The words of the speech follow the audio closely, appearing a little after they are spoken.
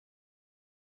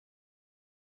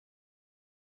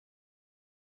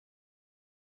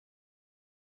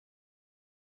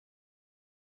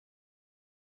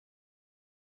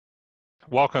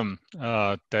welcome,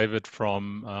 David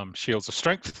from Shields of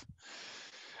Strength.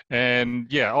 And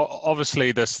yeah,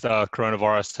 obviously this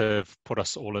coronavirus have put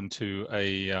us all into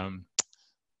a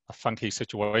funky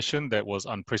situation that was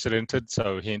unprecedented.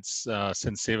 So hence,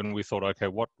 since Seven, we thought, okay,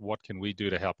 what can we do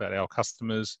to help out our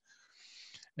customers?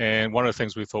 And one of the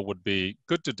things we thought would be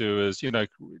good to do is,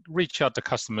 reach out to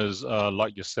customers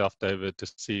like yourself, David,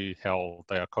 to see how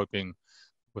they are coping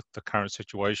with the current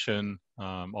situation.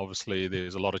 Obviously,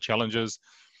 there's a lot of challenges,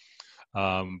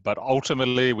 but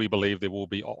ultimately, we believe there will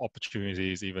be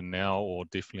opportunities even now or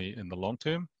definitely in the long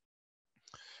term.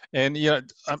 And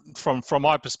from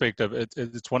my perspective,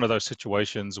 it's one of those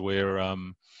situations where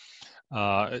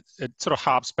it sort of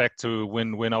harps back to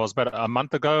when I was about a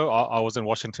month ago. I was in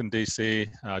Washington, D.C.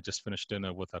 Just finished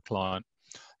dinner with a client.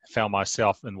 Found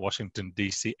myself in Washington,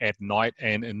 D.C. at night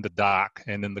and in the dark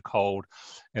and in the cold.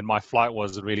 And my flight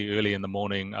was really early in the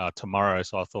morning tomorrow.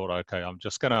 So I thought, okay, I'm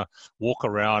just going to walk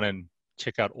around and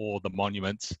check out all the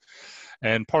monuments.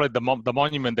 And probably the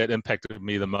monument that impacted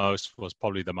me the most was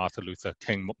probably the Martin Luther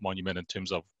King monument in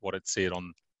terms of what it said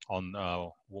on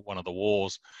one of the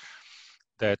walls.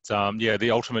 That,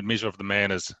 the ultimate measure of the man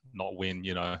is not when,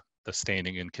 the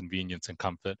standing in convenience and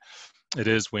comfort. It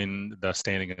is when they're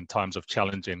standing in times of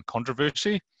challenge and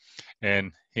controversy.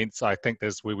 And hence, I think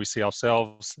that's where we see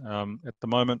ourselves at the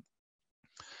moment.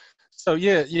 So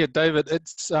David,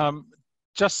 it's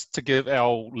just to give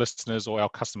our listeners or our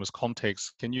customers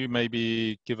context, can you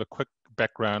maybe give a quick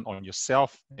background on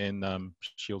yourself and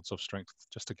Shields of Strength,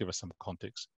 just to give us some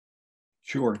context?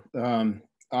 Sure.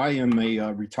 I am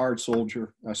a retired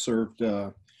soldier. I served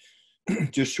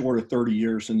just short of 30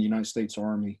 years in the United States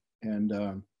Army.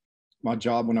 And my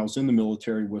job when I was in the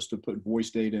military was to put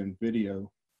voice data and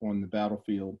video on the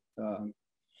battlefield.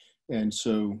 And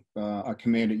so I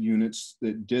commanded units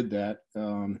that did that,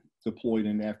 deployed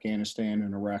in Afghanistan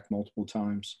and Iraq multiple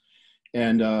times.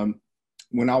 And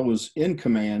when I was in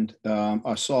command,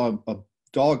 I saw a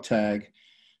dog tag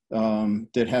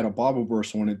that had a Bible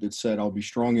verse on it that said, "I'll be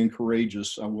strong and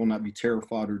courageous. I will not be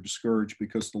terrified or discouraged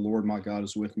because the Lord my God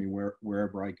is with me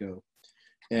wherever I go."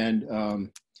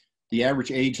 And the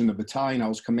average age in the battalion I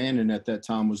was commanding at that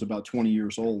time was about 20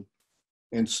 years old.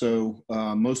 And so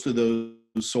most of those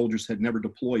soldiers had never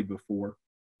deployed before.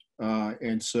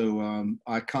 And so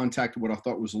I contacted what I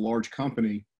thought was a large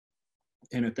company.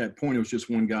 And at that point, it was just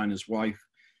one guy and his wife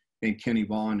and Kenny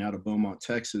Vaughn out of Beaumont,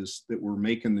 Texas, that were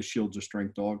making the Shields of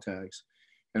Strength dog tags.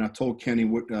 And I told Kenny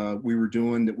what we were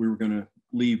doing, that we were going to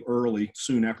leave early,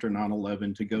 soon after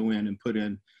 9/11, to go in and put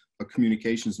in a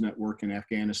communications network in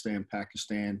Afghanistan,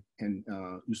 Pakistan, and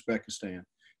Uzbekistan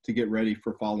to get ready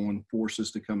for following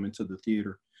forces to come into the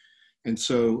theater. And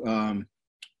so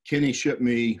Kenny shipped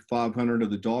me 500 of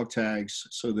the dog tags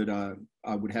so that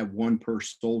I would have one per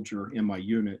soldier in my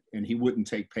unit, and he wouldn't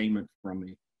take payment from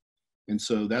me. And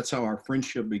so that's how our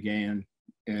friendship began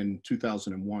in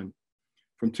 2001.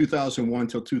 From 2001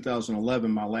 till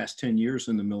 2011, my last 10 years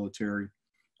in the military,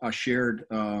 I shared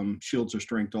Shields of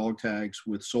Strength dog tags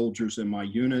with soldiers in my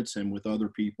units and with other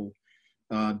people.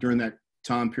 During that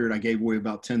time period, I gave away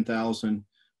about 10,000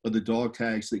 of the dog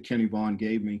tags that Kenny Vaughn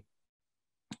gave me.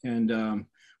 And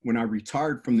when I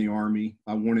retired from the Army,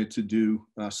 I wanted to do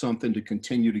something to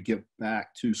continue to give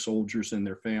back to soldiers and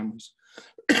their families,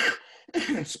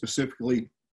 specifically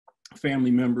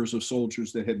family members of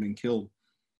soldiers that had been killed.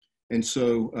 And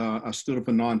so I stood up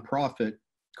a nonprofit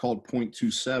called Point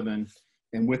 27.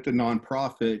 And with the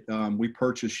nonprofit, we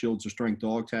purchase Shields of Strength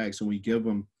dog tags and we give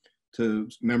them to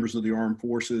members of the armed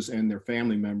forces and their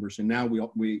family members. And now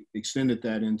we extended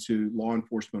that into law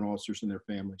enforcement officers and their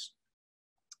families.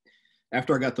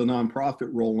 After I got the nonprofit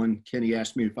rolling, Kenny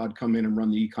asked me if I'd come in and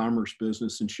run the e-commerce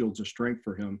business and Shields of Strength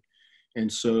for him. And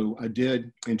so I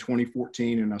did in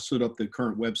 2014, and I stood up the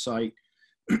current website,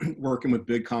 working with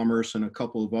BigCommerce and a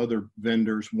couple of other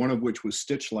vendors, one of which was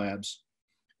Stitch Labs,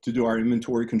 to do our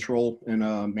inventory control and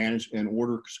manage and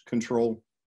order control.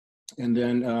 And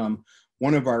then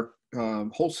one of our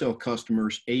wholesale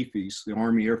customers, AFES, the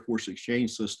Army Air Force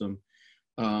Exchange System,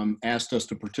 asked us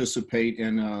to participate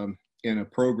in a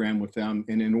program with them.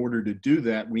 And in order to do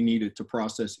that, we needed to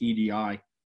process EDI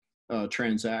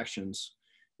transactions.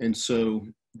 And so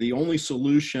the only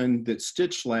solution that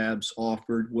Stitch Labs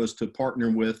offered was to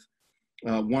partner with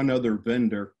one other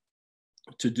vendor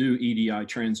to do EDI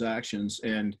transactions.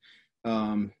 And,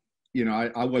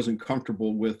 I wasn't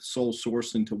comfortable with sole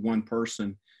sourcing to one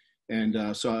person.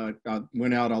 And so I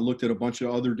went out, I looked at a bunch of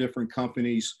other different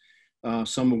companies,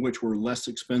 some of which were less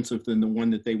expensive than the one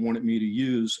that they wanted me to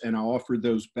use. And I offered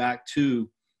those back to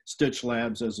Stitch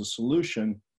Labs as a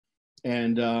solution.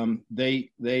 And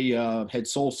they had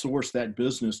sole sourced that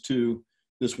business to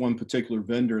this one particular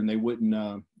vendor, and they wouldn't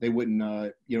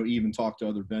even talk to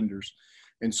other vendors.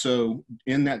 And so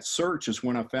in that search is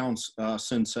when I found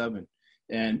Sin7.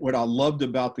 And what I loved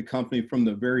about the company from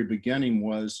the very beginning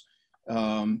was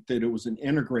that it was an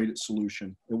integrated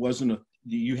solution. It wasn't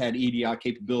you had EDI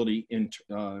capability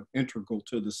integral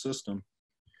to the system.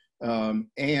 I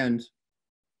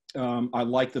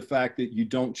like the fact that you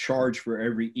don't charge for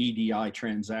every EDI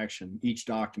transaction, each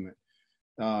document.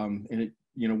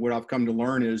 What I've come to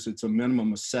learn is it's a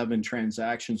minimum of 7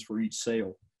 transactions for each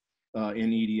sale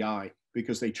in EDI,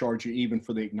 because they charge you even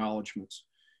for the acknowledgments.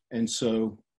 And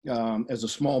so as a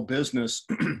small business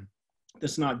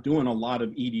that's not doing a lot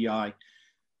of EDI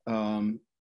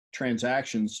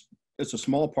transactions, it's a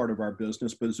small part of our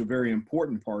business, but it's a very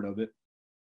important part of it.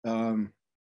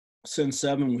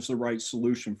 Sin7 was the right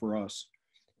solution for us.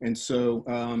 And so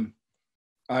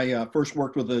I first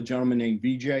worked with a gentleman named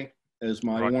VJ as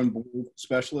my onboard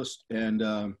specialist. And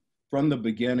from the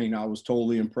beginning, I was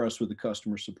totally impressed with the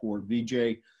customer support.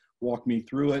 VJ walked me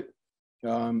through it.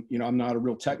 I'm not a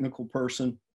real technical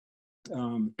person.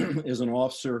 As an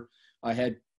officer, I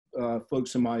had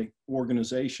folks in my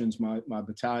organizations, my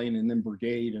battalion and then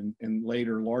brigade and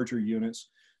later larger units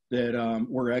that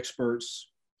were experts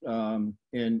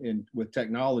with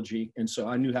technology. And so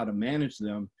I knew how to manage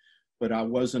them, but I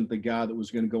wasn't the guy that was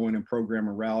going to go in and program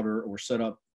a router or set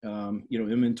up,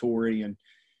 inventory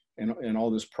and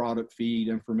all this product feed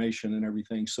information and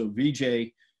everything. So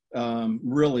VJ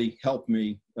really helped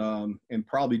me and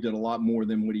probably did a lot more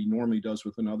than what he normally does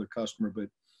with another customer, but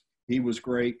he was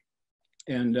great.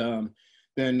 And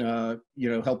then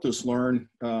helped us learn.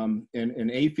 And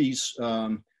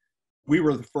AFES, we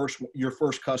were your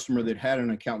first customer that had an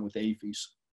account with AFES.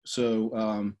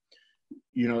 So,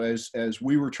 as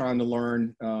we were trying to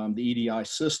learn the EDI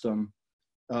system,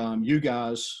 you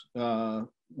guys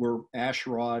were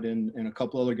Asherod and a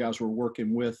couple other guys were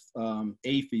working with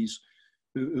AFES,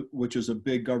 which is a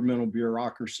big governmental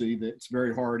bureaucracy that's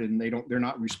very hard, and they're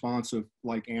not responsive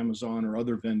like Amazon or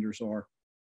other vendors are.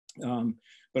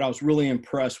 But I was really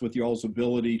impressed with y'all's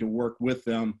ability to work with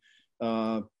them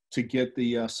to get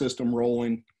the system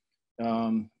rolling,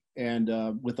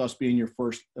 and with us being your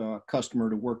first customer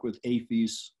to work with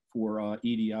AFES for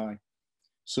EDI.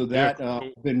 So that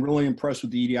I've been really impressed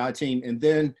with the EDI team. And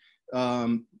then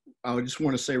I just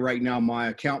want to say right now, my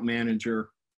account manager,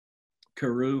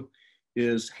 Karu,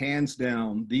 is hands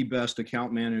down the best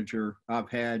account manager I've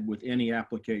had with any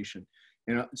application.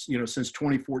 And, since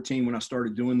 2014, when I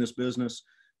started doing this business,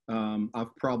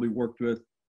 I've probably worked with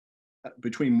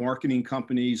between marketing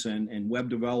companies and web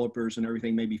developers and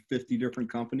everything, maybe 50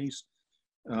 different companies.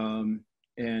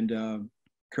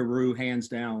 Karu, hands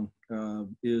down,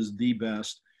 is the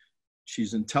best.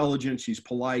 She's intelligent, she's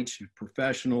polite, she's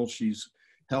professional, she's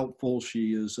helpful,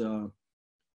 she is,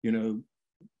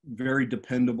 very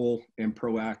dependable and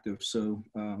proactive. So,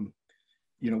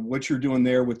 what you're doing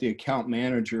there with the account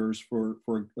managers for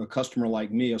a customer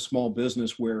like me, a small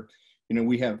business where,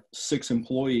 we have 6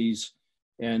 employees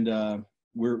and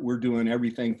we're doing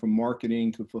everything from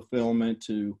marketing to fulfillment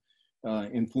to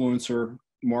influencer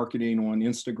marketing on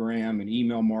Instagram and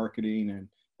email marketing and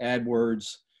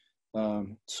AdWords.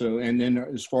 And then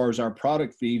as far as our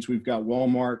product feeds, we've got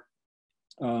Walmart,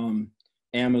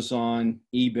 Amazon,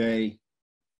 eBay,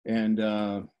 and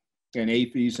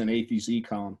AFES and AFES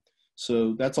eCom.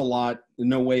 So that's a lot.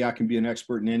 No way I can be an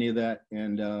expert in any of that.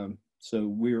 And so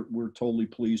we're totally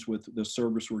pleased with the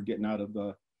service we're getting out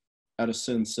of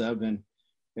Sin7.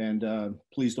 And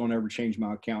please don't ever change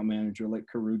my account manager. Let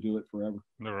Karu do it forever.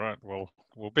 All right. Well,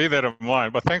 we'll bear that in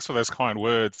mind. But thanks for those kind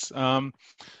words. When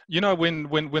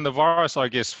the virus, I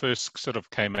guess, first sort of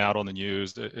came out on the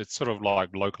news, it's sort of like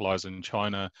localized in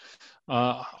China.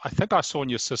 I think I saw in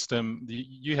your system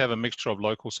you have a mixture of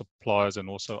local suppliers and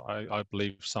also, I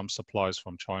believe, some suppliers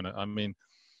from China. I mean,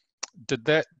 did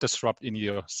that disrupt any of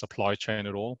your supply chain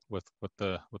at all with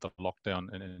the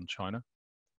lockdown in China?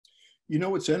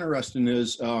 What's interesting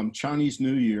is Chinese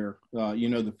New Year,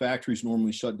 the factories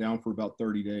normally shut down for about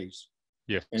 30 days.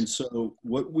 Yeah. And so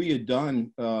what we had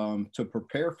done to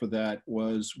prepare for that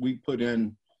was we put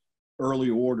in early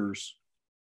orders,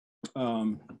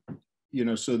 so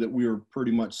that we were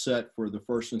pretty much set for the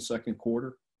first and second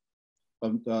quarter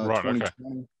of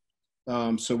 2020.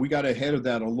 Okay. So we got ahead of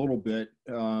that a little bit.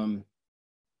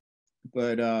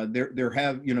 But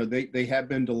they have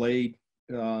been delayed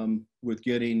with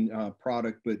getting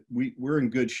product, but we're in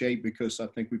good shape because I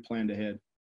think we planned ahead.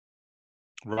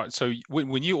 Right. So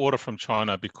when you order from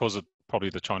China, because of probably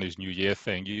the Chinese New Year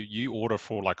thing, you order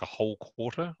for like a whole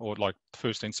quarter or like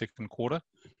first and second quarter?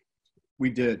 We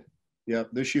did. Yeah.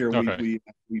 This year we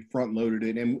front loaded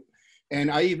it. And And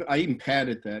I even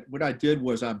padded that. What I did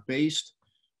was I based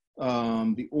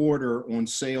the order on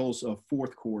sales of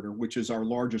fourth quarter, which is our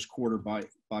largest quarter by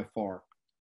far.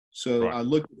 So Right. I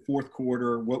looked at fourth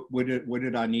quarter, what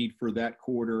did I need for that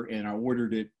quarter, and I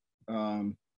ordered it,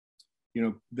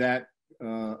 that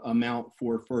amount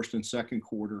for first and second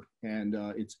quarter, and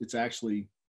it's actually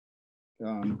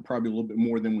probably a little bit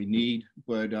more than we need,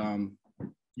 but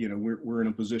we're in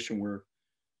a position where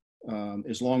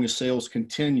as long as sales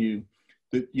continue,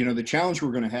 the challenge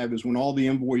we're going to have is when all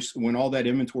that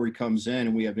inventory comes in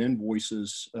and we have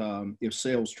invoices, if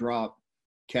sales drop,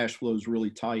 cash flow is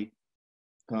really tight.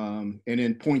 And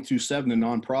in 0.27, the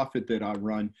nonprofit that I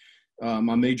run,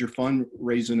 my major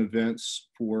fundraising events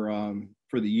for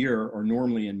the year are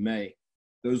normally in May.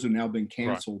 Those have now been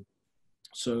canceled. Right.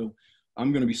 So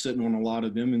I'm going to be sitting on a lot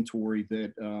of inventory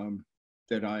that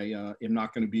I am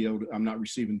not going to be able to, I'm not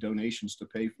receiving donations to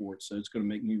pay for it. So it's going to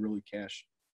make me really cash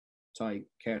tight,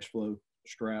 cash flow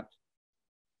strapped.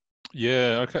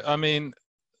 Yeah. Okay. I mean,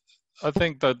 I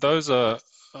think that those are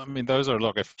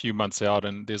like a few months out,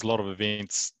 and there's a lot of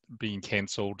events being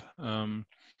cancelled.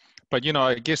 But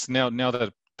I guess now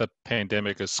that the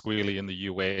pandemic is squarely in the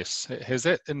US, has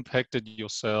that impacted your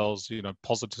sales,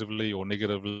 positively or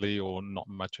negatively, or not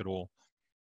much at all?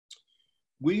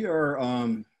 We're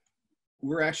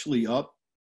actually up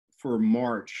for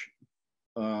March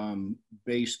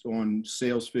based on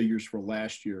sales figures for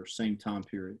last year, same time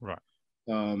period. Right.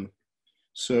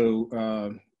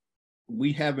 So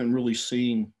we haven't really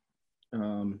seen,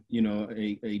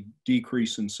 a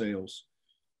decrease in sales.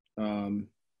 And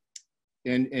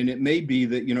it may be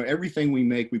that, everything we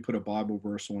make, we put a Bible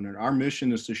verse on it. Our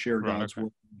mission is to share God's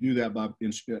word. We do that by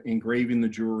engraving the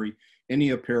jewelry.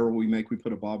 Any apparel we make, we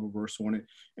put a Bible verse on it.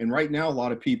 And right now, a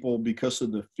lot of people, because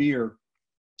of the fear,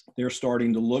 they're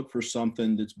starting to look for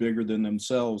something that's bigger than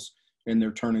themselves, and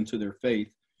they're turning to their faith.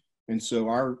 And so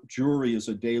our jewelry is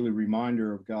a daily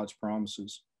reminder of God's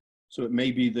promises. So it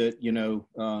may be that,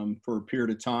 for a period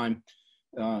of time,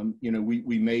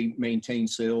 we may maintain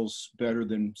sales better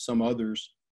than some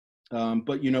others.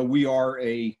 But, we are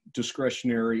a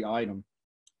discretionary item.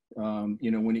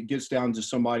 When it gets down to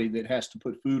somebody that has to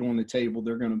put food on the table,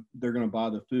 they're going to buy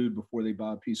the food before they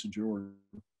buy a piece of jewelry.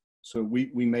 So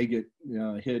we may get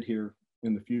hit here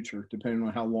in the future, depending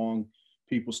on how long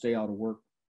people stay out of work.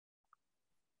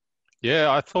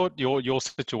 Yeah, I thought your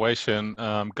situation,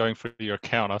 going through your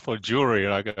account, I thought jewelry,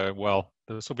 and I go, well,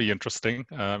 this will be interesting.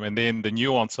 And then the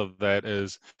nuance of that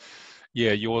is,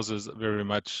 yeah, yours is very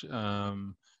much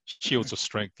shields of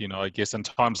strength. I guess in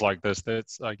times like this,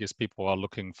 I guess people are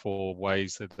looking for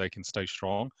ways that they can stay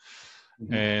strong.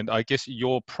 Mm-hmm. And I guess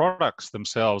your products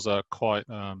themselves are quite,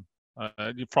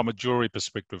 from a jewelry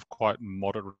perspective, quite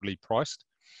moderately priced.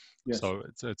 Yes. So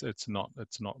it's not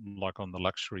like on the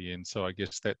luxury end. So I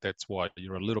guess that's why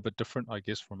you're a little bit different, I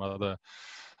guess, from other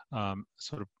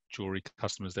sort of jewelry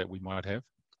customers that we might have.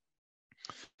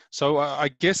 So I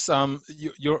guess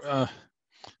you're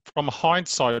from a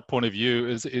hindsight point of view,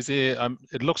 is there?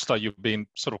 It looks like you've been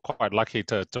sort of quite lucky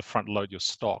to front load your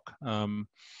stock.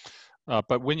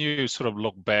 But when you sort of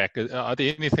look back, are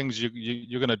there any things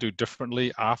you're going to do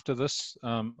differently after this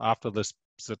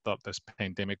this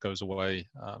pandemic goes away?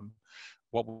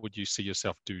 What would you see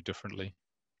yourself do differently?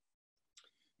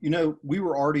 We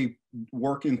were already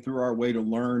working through our way to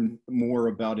learn more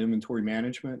about inventory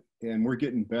management, and we're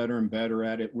getting better and better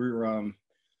at it. We're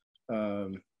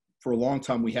for a long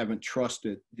time, we haven't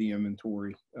trusted the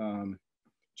inventory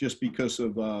just because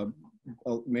of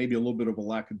maybe a little bit of a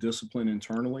lack of discipline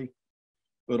internally,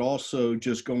 but also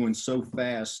just going so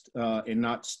fast and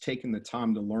not taking the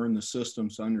time to learn the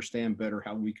systems to understand better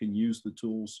how we can use the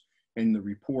tools and the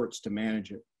reports to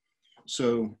manage it.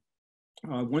 So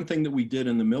one thing that we did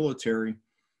in the military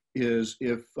is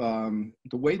if the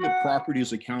way that property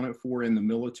is accounted for in the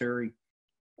military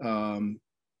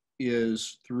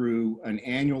is through an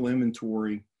annual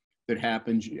inventory that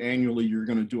happens annually. You're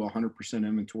going to do 100%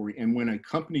 inventory. And when a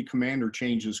company commander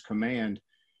changes command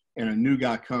and a new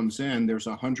guy comes in, there's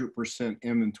 100%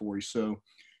 inventory. So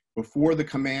before the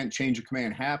change of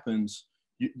command happens,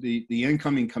 the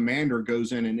incoming commander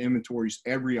goes in and inventories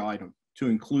every item to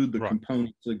include the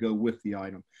components that go with the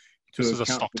item. This is a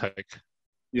stock take.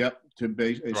 Yep. To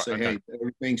say, hey,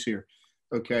 everything's here.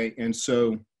 Okay. And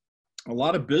so a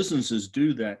lot of businesses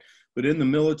do that, but in the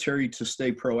military, to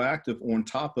stay proactive on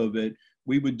top of it,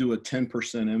 we would do a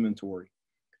 10% inventory.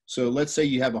 So let's say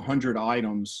you have 100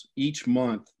 items. Each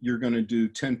month, you're going to do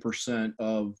 10%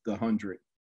 of the 100.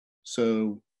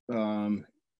 So,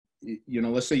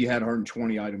 let's say you had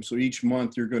 120 items. So each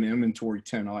month, you're going to inventory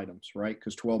 10 items, right?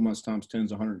 Because 12 months times 10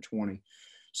 is 120.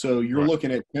 So you're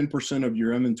looking at 10% of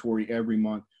your inventory every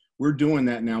month. We're doing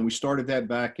that now. We started that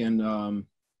back in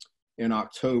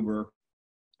October.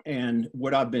 And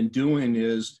what I've been doing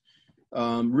is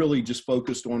really just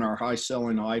focused on our high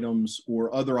selling items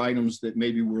or other items that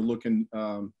maybe we're looking,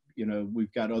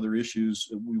 we've got other issues.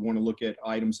 We want to look at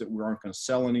items that we aren't going to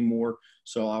sell anymore.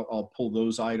 So I'll pull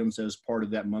those items as part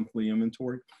of that monthly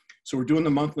inventory. So we're doing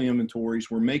the monthly inventories.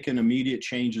 We're making immediate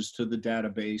changes to the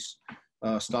database,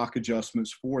 stock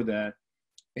adjustments for that.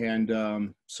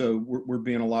 And so we're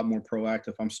being a lot more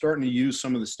proactive. I'm starting to use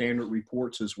some of the standard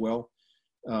reports as well.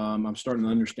 I'm starting to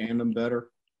understand them better.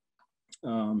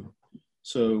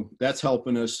 So that's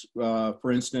helping us.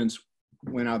 For instance,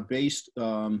 when I based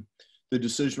the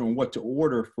decision on what to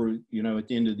order for, at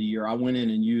the end of the year, I went in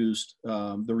and used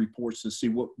the reports to see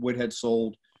what had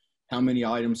sold, how many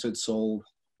items had sold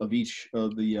of each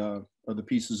of the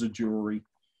pieces of jewelry.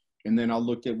 And then I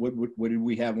looked at what did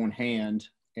we have on hand.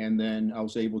 And then I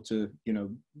was able to,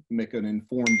 make an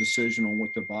informed decision on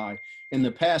what to buy. In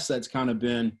the past, that's kind of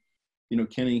been,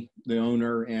 Kenny, the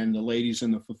owner, and the ladies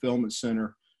in the fulfillment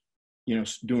center,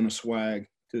 doing a swag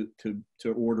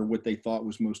to order what they thought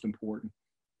was most important.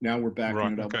 Now we're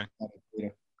backing it up. Okay. With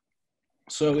data.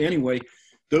 So anyway,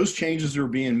 those changes are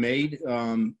being made.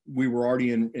 We were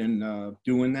already in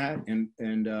doing that.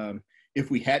 And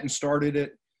if we hadn't started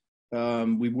it,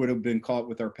 we would have been caught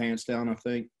with our pants down, I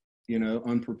think,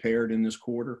 unprepared in this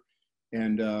quarter.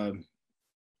 And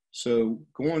so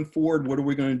going forward, what are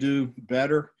we going to do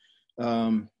better?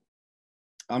 I'm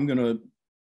going to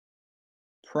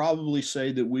probably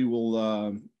say that we will,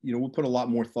 we'll put a lot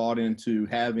more thought into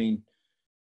having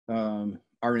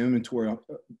our inventory,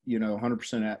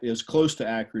 100% as close to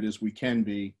accurate as we can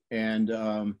be, and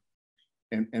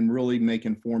really make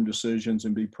informed decisions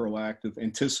and be proactive,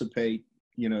 anticipate,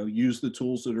 use the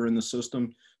tools that are in the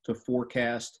system to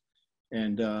forecast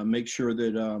and make sure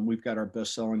that we've got our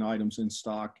best selling items in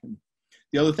stock. And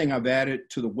the other thing I've added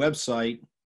to the website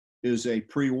is a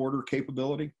pre-order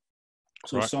capability.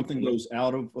 So if something goes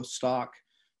out of stock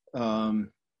in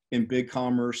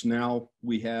BigCommerce, now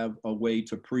we have a way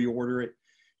to pre-order it.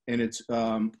 And it's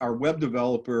our web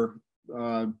developer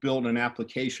built an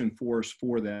application for us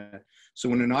for that. So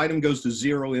when an item goes to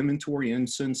zero inventory in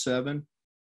Sin 7,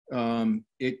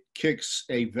 it kicks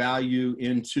a value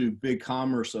into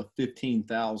BigCommerce of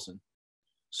 15,000.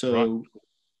 So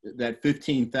that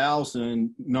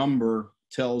 15,000 number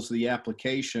tells the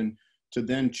application to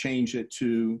then change it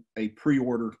to a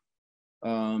pre-order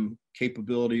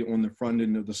capability on the front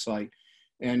end of the site.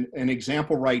 And an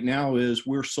example right now is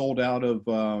we're sold out of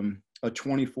a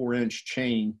 24-inch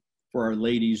chain for our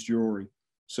ladies' jewelry.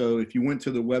 So if you went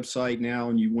to the website now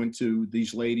and you went to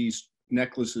these ladies'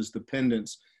 necklaces, the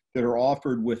pendants that are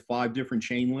offered with 5 different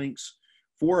chain links,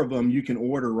 4 of them you can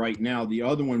order right now. The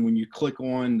other one, when you click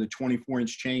on the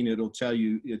 24-inch chain, it'll tell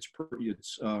you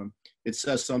it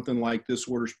says something like this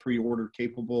order's pre-order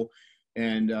capable,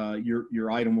 and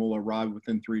your item will arrive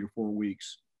within 3 to 4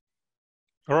 weeks.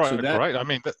 All right, so great. I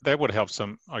mean, that would help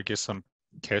some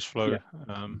cash flow.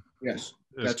 Yeah. Yes,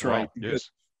 that's well. right. Yes.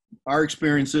 Our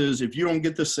experience is if you don't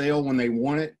get the sale when they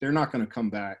want it, they're not going to come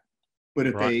back. But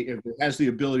if it has the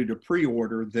ability to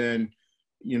pre-order, then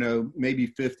maybe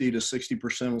 50 to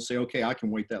 60% will say, okay, I can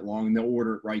wait that long, and they'll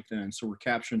order it right then. So we're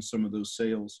capturing some of those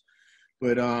sales.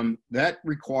 But that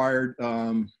required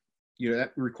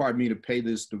me to pay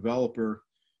this developer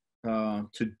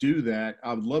to do that.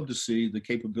 I would love to see the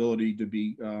capability to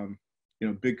be,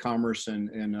 BigCommerce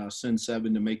and Sin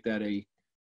 7 to make that a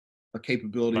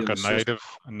capability, like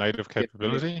a native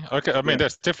capability. Okay, I mean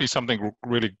that's definitely something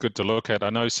really good to look at. I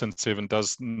know Sin 7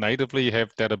 does natively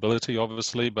have that ability,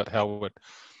 obviously, but how it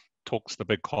talks to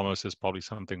BigCommerce is probably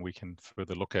something we can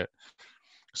further look at.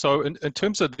 So in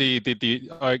terms of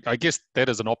I guess that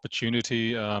is an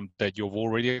opportunity that you've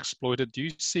already exploited. Do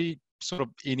you see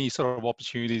any sort of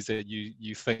opportunities that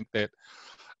you think that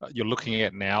you're looking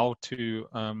at now to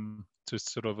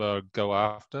sort of go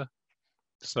after?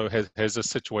 So has this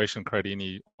situation created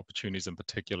any opportunities in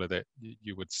particular that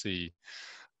you would see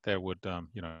that would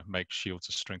make Shields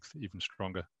of Strength even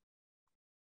stronger?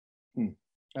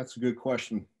 That's a good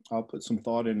question. I'll put some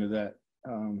thought into that.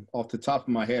 Off the top of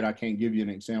my head, I can't give you an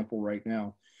example right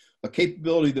now. A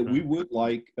capability that we would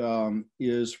like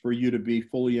is for you to be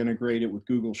fully integrated with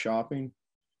Google Shopping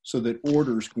so that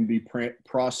orders can be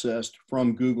processed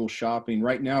from Google Shopping.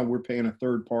 Right now, we're paying a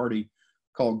third party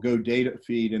called Go Data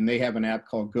Feed, and they have an app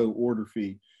called Go Order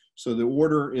Feed. So the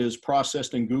order is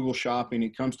processed in Google Shopping.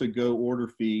 It comes to Go Order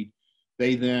Feed.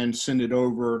 They then send it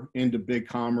over into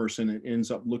BigCommerce, and it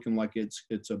ends up looking like it's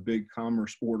a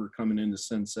BigCommerce order coming into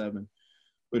Sin 7.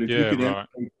 But if you could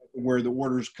where the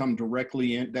orders come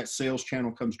directly in, that sales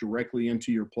channel comes directly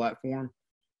into your platform.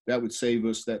 That would save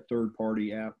us that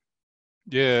third-party app.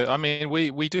 Yeah, I mean,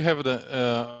 we do have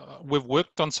we've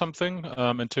worked on something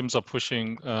in terms of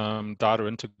pushing data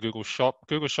into Google Shop.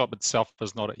 Google Shop itself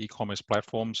is not an e-commerce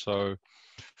platform, so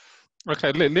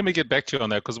okay, let me get back to you on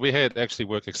that, because we had actually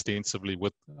worked extensively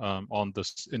with on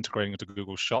this integrating into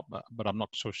Google Shop, but I'm not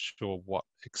so sure what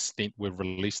extent we've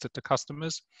released it to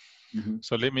customers. Mm-hmm.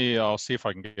 So I'll see if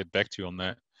I can get back to you on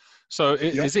that. So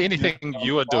is there Yeah, anything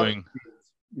you are doing?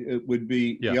 It would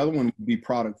be, the other one would be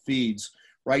product feeds.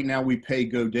 Right now we pay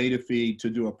GoData Feed to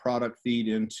do a product feed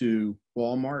into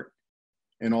Walmart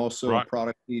and also a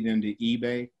product feed into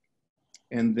eBay.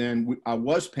 And then I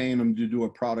was paying them to do a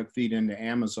product feed into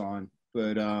Amazon,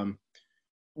 but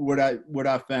what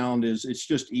I found is it's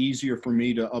just easier for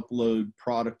me to upload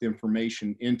product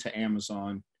information into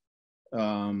Amazon,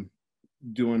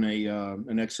 doing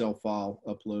an Excel file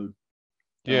upload.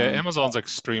 Yeah, Amazon's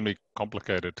extremely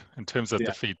complicated in terms of Yeah.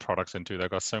 to feed products into. They've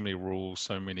got so many rules,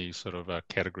 so many sort of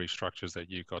category structures that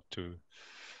you got to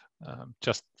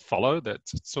just follow.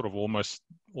 That's sort of almost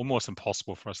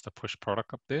impossible for us to push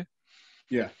product up there.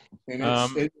 Yeah, and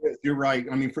you're right.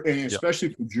 I mean,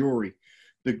 especially for jewelry,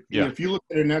 if you look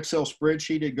at an Excel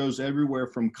spreadsheet, it goes everywhere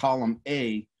from column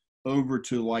A over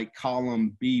to like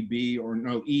column BB or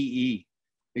no EE.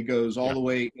 It goes all the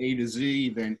way A to Z,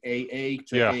 then AA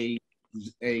to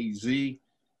AZ,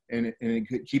 and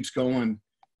it keeps going.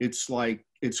 It's like,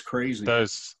 it's crazy.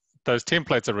 Those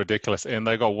templates are ridiculous, and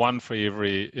they got one for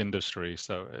every industry.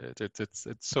 So it's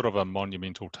sort of a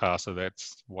monumental task. So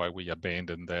that's why we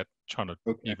abandoned that, trying to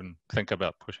even think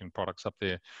about pushing products up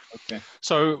there. Okay.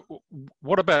 So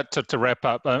what about to wrap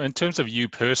up, in terms of you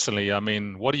personally? I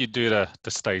mean, what do you do to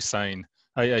stay sane?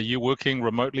 Are you working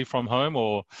remotely from home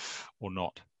or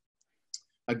not?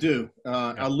 I do.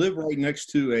 I live right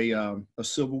next to a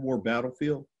Civil War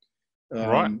battlefield.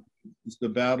 It's the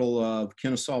Battle of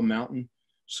Kennesaw Mountain.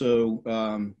 So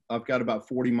I've got about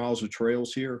 40 miles of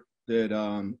trails here that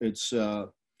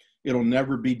it'll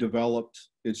never be developed.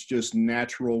 It's just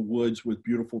natural woods with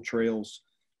beautiful trails.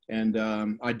 And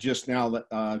I just now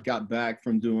got back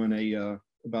from doing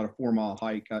about a 4-mile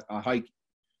hike.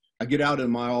 I get out in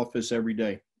my office every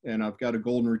day, and I've got a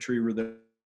golden retriever that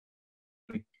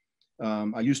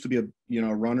I used to be a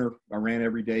runner. I ran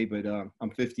every day, but I'm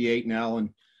 58 now, and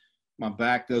my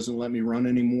back doesn't let me run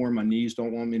anymore. My knees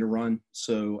don't want me to run.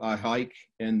 So I hike,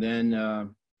 and then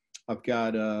I've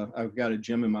got a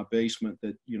gym in my basement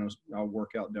that, I'll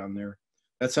work out down there.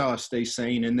 That's how I stay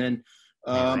sane. And then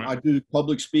I do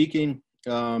public speaking.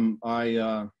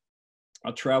 I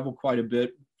travel quite a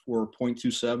bit for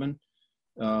 0.27.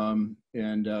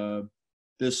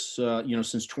 This,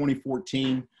 since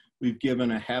 2014, we've given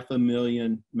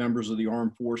 500,000 members of the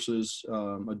armed forces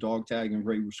a dog tag in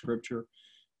Great Scripture.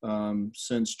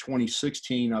 Since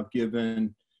 2016, I've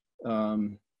given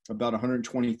about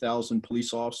 120,000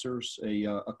 police officers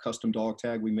a custom dog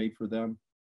tag we made for them.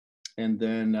 And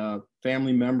then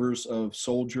family members of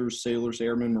soldiers, sailors,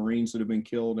 airmen, Marines that have been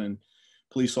killed, and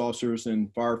police officers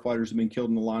and firefighters have been killed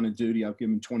in the line of duty. I've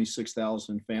given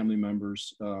 26,000 family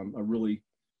members a really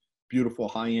beautiful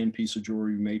high-end piece of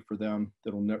jewelry we made for them.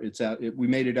 We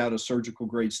made it out of surgical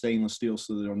grade stainless steel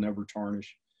so that it'll never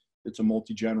tarnish. It's a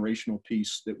multi-generational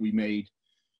piece that we made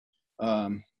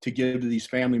to give to these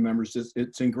family members.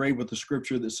 It's engraved with the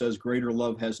scripture that says, "Greater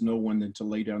love has no one than to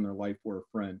lay down their life for a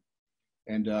friend."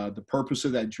 And the purpose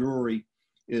of that jewelry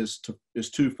is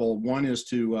twofold. One is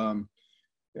to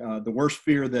the worst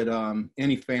fear that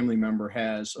any family member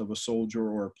has of a soldier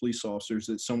or a police officer is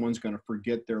that someone's going to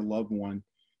forget their loved one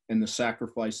and the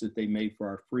sacrifice that they made for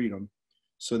our freedom.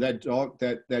 So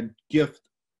that gift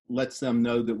lets them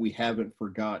know that we haven't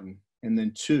forgotten. And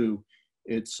then two,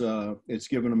 it's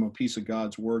given them a piece of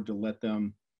God's word to let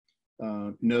them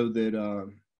know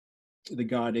that the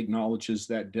God acknowledges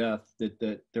that death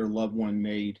that their loved one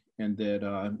made, and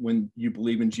that when you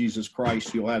believe in Jesus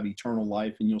Christ, you'll have eternal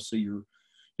life, and you'll see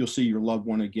your loved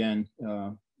one again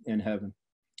in heaven.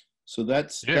 So that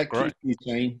keeps me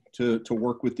sane to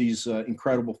work with these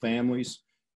incredible families.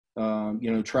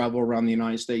 Travel around the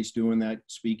United States doing that,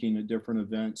 speaking at different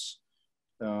events.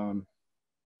 And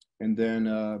then,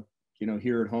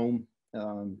 here at home,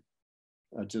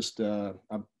 I've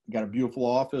got a beautiful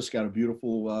office, got a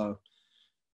beautiful,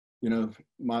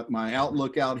 my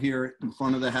outlook out here in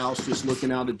front of the house, just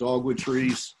looking out at dogwood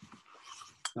trees.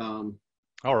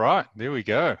 All right, there we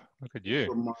go. Look at you.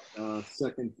 From my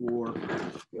second floor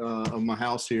of my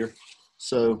house here.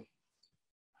 So,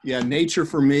 yeah, nature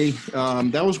for me,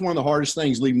 that was one of the hardest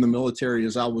things leaving the military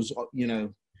is I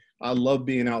I love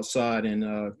being outside, and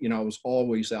you know, I was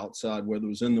always outside, whether it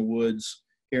was in the woods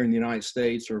here in the United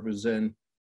States or if it was in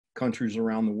countries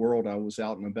around the world. I was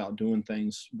out and about doing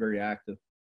things, very active.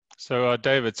 So,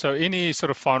 David, so any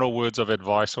sort of final words of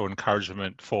advice or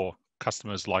encouragement for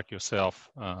customers like yourself,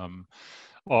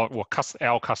 or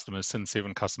our customers,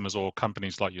 Sin7 customers, or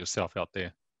companies like yourself out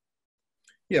there?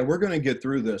 Yeah, we're going to get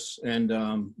through this,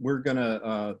 and we're going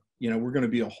to, you know, we're going to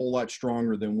be a whole lot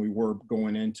stronger than we were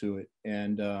going into it.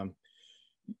 And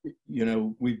you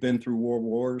know, we've been through world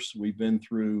wars, we've been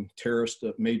through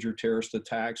major terrorist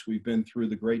attacks, we've been through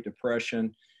the Great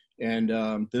Depression, and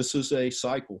this is a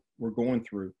cycle we're going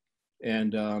through.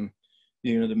 And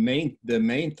you know, the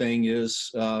main thing is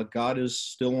God is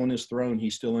still on His throne;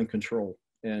 He's still in control,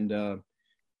 and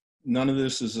none of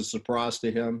this is a surprise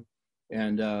to Him.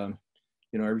 And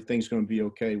you know, everything's going to be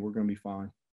okay. We're going to be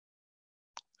fine.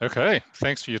 Okay,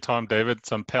 thanks for your time, David.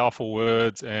 Some powerful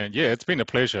words, and yeah, it's been a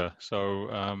pleasure. So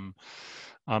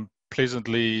I'm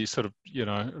pleasantly sort of, you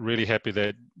know, really happy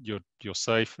that you're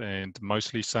safe and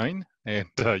mostly sane, and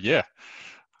yeah,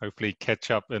 hopefully catch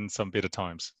up in some better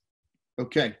times.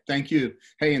 Okay, thank you.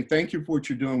 Hey, and thank you for what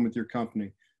you're doing with your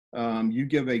company. You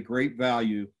give a great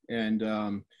value,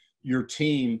 and your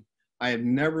team. I have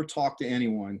never talked to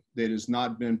anyone that has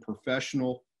not been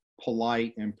professional,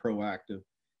 polite, and proactive.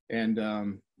 And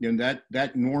you know,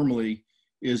 that normally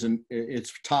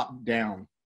it's top down.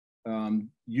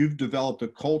 You've developed a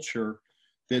culture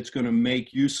that's going to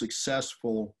make you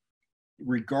successful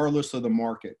regardless of the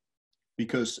market,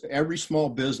 because every small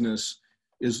business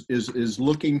is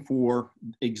looking for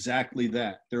exactly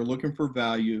that. They're looking for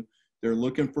value. They're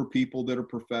looking for people that are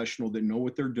professional, that know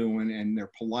what they're doing, and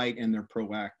they're polite and they're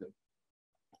proactive.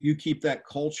 You keep that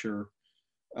culture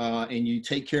and you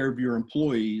take care of your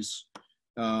employees,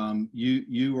 you're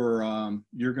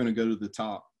going to go to the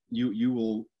top. You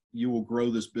will grow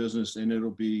this business, and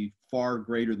it'll be far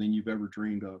greater than you've ever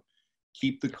dreamed of.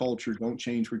 Keep the culture. Don't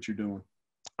change what you're doing.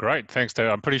 Great, thanks,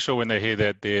 Dave. I'm pretty sure when they hear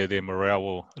that, their morale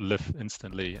will lift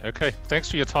instantly. Okay,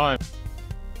 thanks for your time.